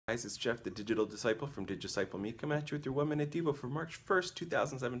Guys, it's Jeff, the Digital Disciple from Disciple Me, coming at you with your 1-Minute Devo for March 1st,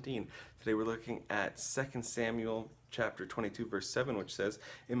 2017. Today we're looking at 2 Samuel chapter 22, verse 7, which says,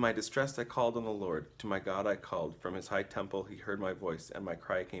 "In my distress I called on the Lord. To my God I called. From his high temple he heard my voice, and my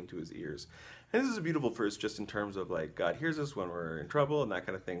cry came to his ears." And this is a beautiful verse just in terms of like God hears us when we're in trouble and that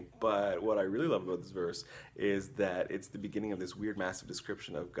kind of thing. But what I really love about this verse is that it's the beginning of this weird, massive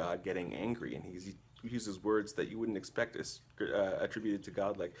description of God getting angry, and he uses words that you wouldn't expect attributed to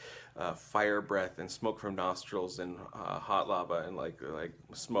God, like fire breath and smoke from nostrils and hot lava and like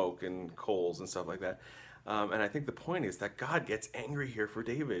smoke and coals and stuff like that. And I think the point is that God gets angry here for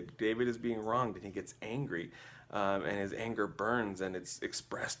David. David is being wronged and he gets angry, and his anger burns and it's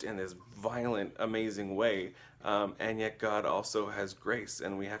expressed in this violent, amazing way. And yet God also has grace,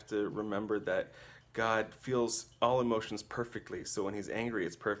 and we have to remember that God feels all emotions perfectly. So when he's angry,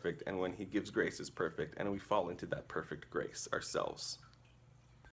 it's perfect, and when he gives grace, it's perfect, and we fall into that perfect grace ourselves.